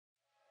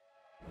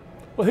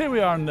Well, here we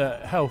are in the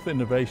Health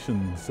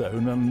Innovation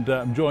Zone, and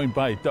I'm joined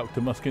by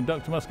Dr. Muskin.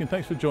 Dr. Muskin,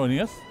 thanks for joining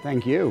us.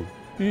 Thank you.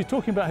 You're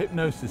talking about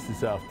hypnosis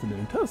this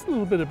afternoon. Tell us a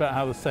little bit about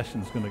how the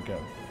session's going to go.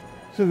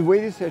 So the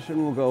way the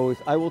session will go is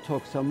I will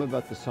talk some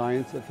about the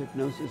science of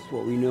hypnosis,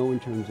 what we know in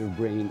terms of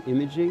brain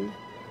imaging,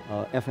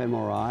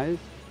 fMRIs,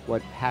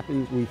 what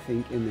happens, we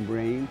think, in the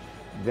brain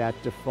that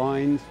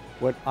defines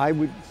what I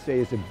would say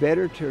is a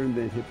better term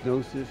than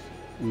hypnosis,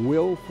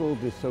 willful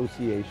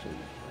dissociation.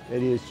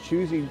 That is,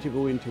 choosing to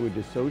go into a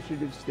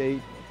dissociative state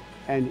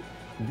and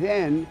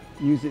then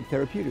use it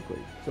therapeutically.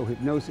 So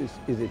hypnosis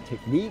is a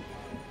technique.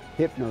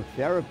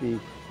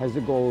 Hypnotherapy has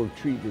a goal of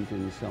treatment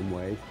in some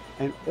way,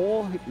 and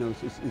all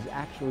hypnosis is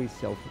actually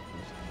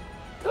self-hypnosis.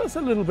 Tell us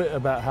a little bit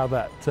about how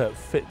that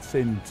fits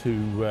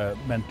into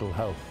mental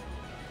health.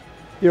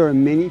 There are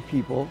many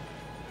people,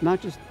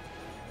 not just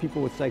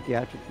people with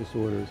psychiatric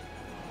disorders,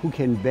 who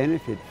can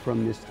benefit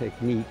from this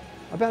technique.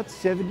 About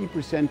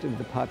 70% of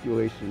the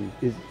population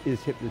is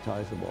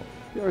hypnotizable.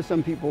 There are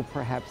some people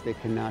perhaps that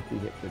cannot be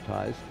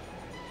hypnotized.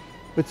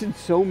 But since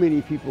so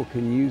many people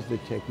can use the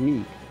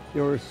technique,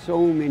 there are so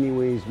many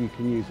ways we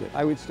can use it.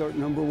 I would start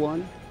number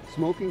one,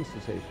 smoking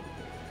cessation.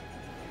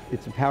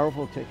 It's a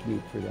powerful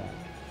technique for that.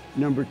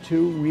 Number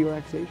two,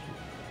 relaxation.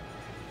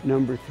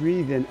 Number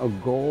three, then a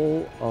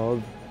goal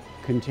of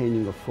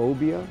containing a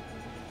phobia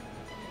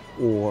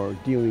or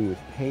dealing with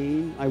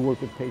pain. I work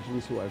with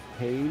patients who have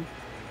pain.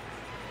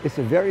 It's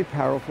a very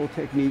powerful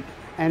technique,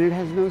 and it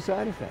has no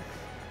side effects.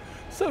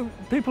 So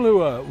people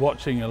who are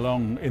watching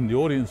along in the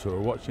audience or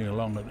are watching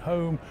along at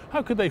home,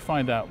 how could they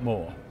find out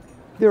more?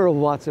 There are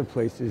lots of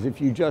places.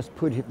 If you just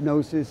put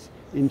hypnosis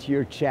into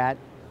your chat,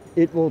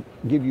 it will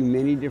give you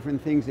many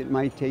different things. It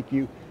might take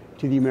you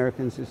to the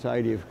American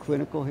Society of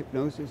Clinical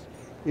Hypnosis.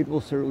 It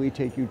will certainly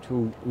take you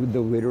to the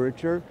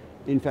literature.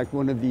 In fact,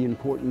 one of the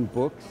important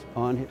books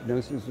on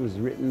hypnosis was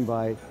written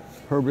by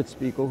Herbert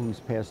Spiegel, who's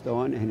passed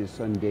on, and his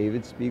son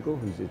David Spiegel,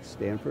 who's at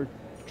Stanford,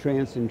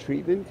 Trance and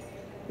Treatment.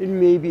 It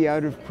may be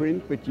out of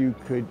print, but you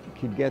could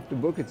get the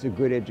book. It's a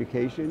good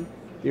education.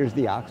 There's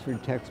the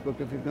Oxford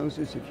textbook of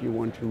hypnosis if you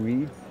want to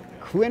read.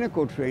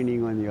 Clinical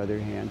training, on the other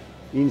hand,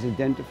 means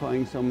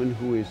identifying someone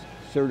who is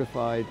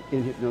certified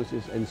in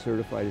hypnosis and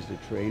certified as a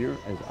trainer,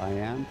 as I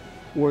am,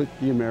 or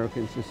the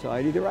American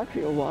Society. There are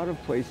actually a lot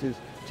of places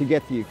to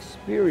get the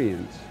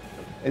experience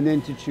and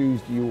then to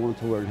choose, do you want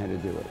to learn how to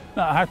do it?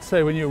 Now, I have to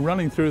say, when you're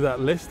running through that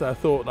list, I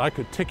thought I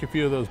could tick a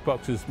few of those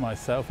boxes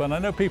myself, and I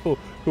know people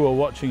who are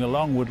watching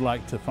along would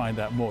like to find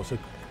out more, so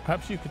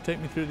perhaps you could take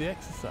me through the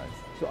exercise.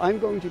 So I'm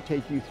going to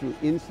take you through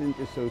instant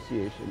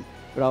dissociation,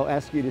 but I'll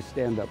ask you to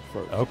stand up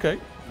first. Okay.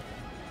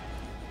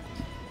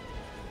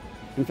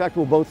 In fact,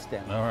 we'll both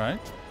stand up. All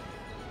right.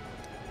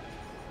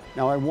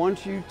 Now I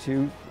want you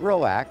to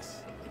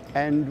relax,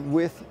 and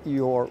with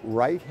your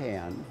right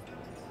hand,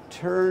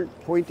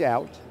 point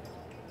out,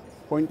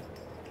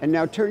 and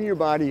now turn your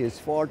body as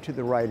far to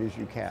the right as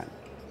you can.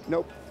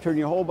 Nope, turn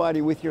your whole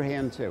body with your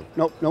hand too.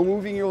 Nope, no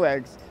moving your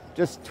legs,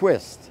 just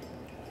twist.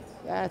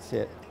 That's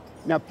it.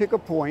 Now pick a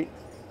point,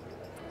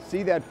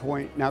 see that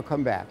point, now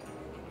come back.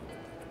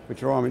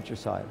 Put your arm at your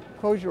side.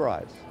 Close your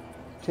eyes.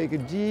 Take a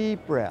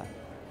deep breath.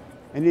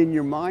 And in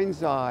your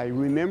mind's eye,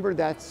 remember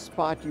that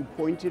spot you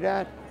pointed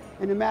at,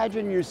 and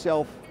imagine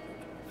yourself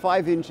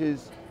 5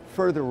 inches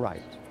further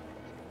right.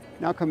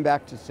 Now come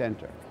back to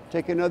center.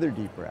 Take another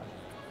deep breath.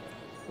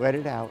 Let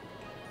it out.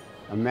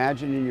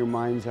 Imagine in your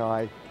mind's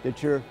eye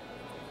that you're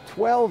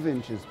 12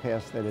 inches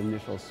past that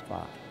initial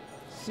spot.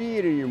 See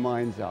it in your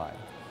mind's eye.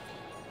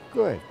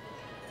 Good.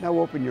 Now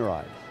open your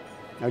eyes.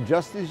 Now,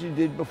 just as you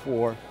did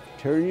before,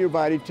 turn your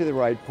body to the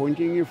right,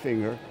 pointing your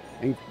finger,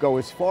 and go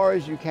as far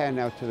as you can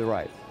now to the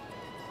right.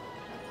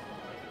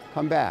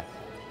 Come back.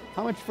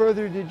 How much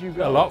further did you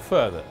go? A lot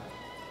further.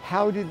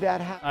 How did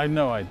that happen? I have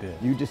no idea.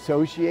 You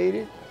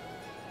dissociated.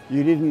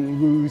 You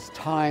didn't lose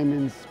time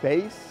and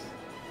space.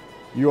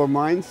 Your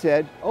mind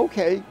said,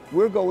 okay,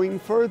 we're going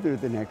further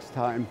the next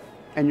time,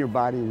 and your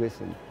body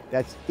listened.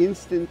 That's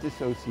instant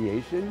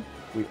dissociation.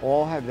 We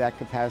all have that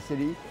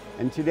capacity,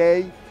 and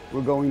today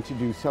we're going to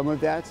do some of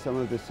that, some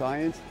of the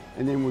science,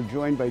 and then we're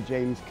joined by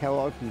James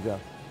Kellogg, who's a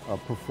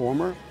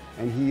performer,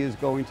 and he is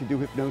going to do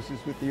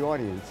hypnosis with the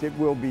audience. It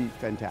will be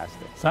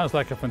fantastic. Sounds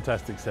like a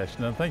fantastic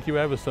session, and thank you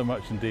ever so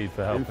much indeed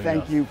for helping us. And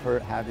thank you for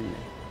having me.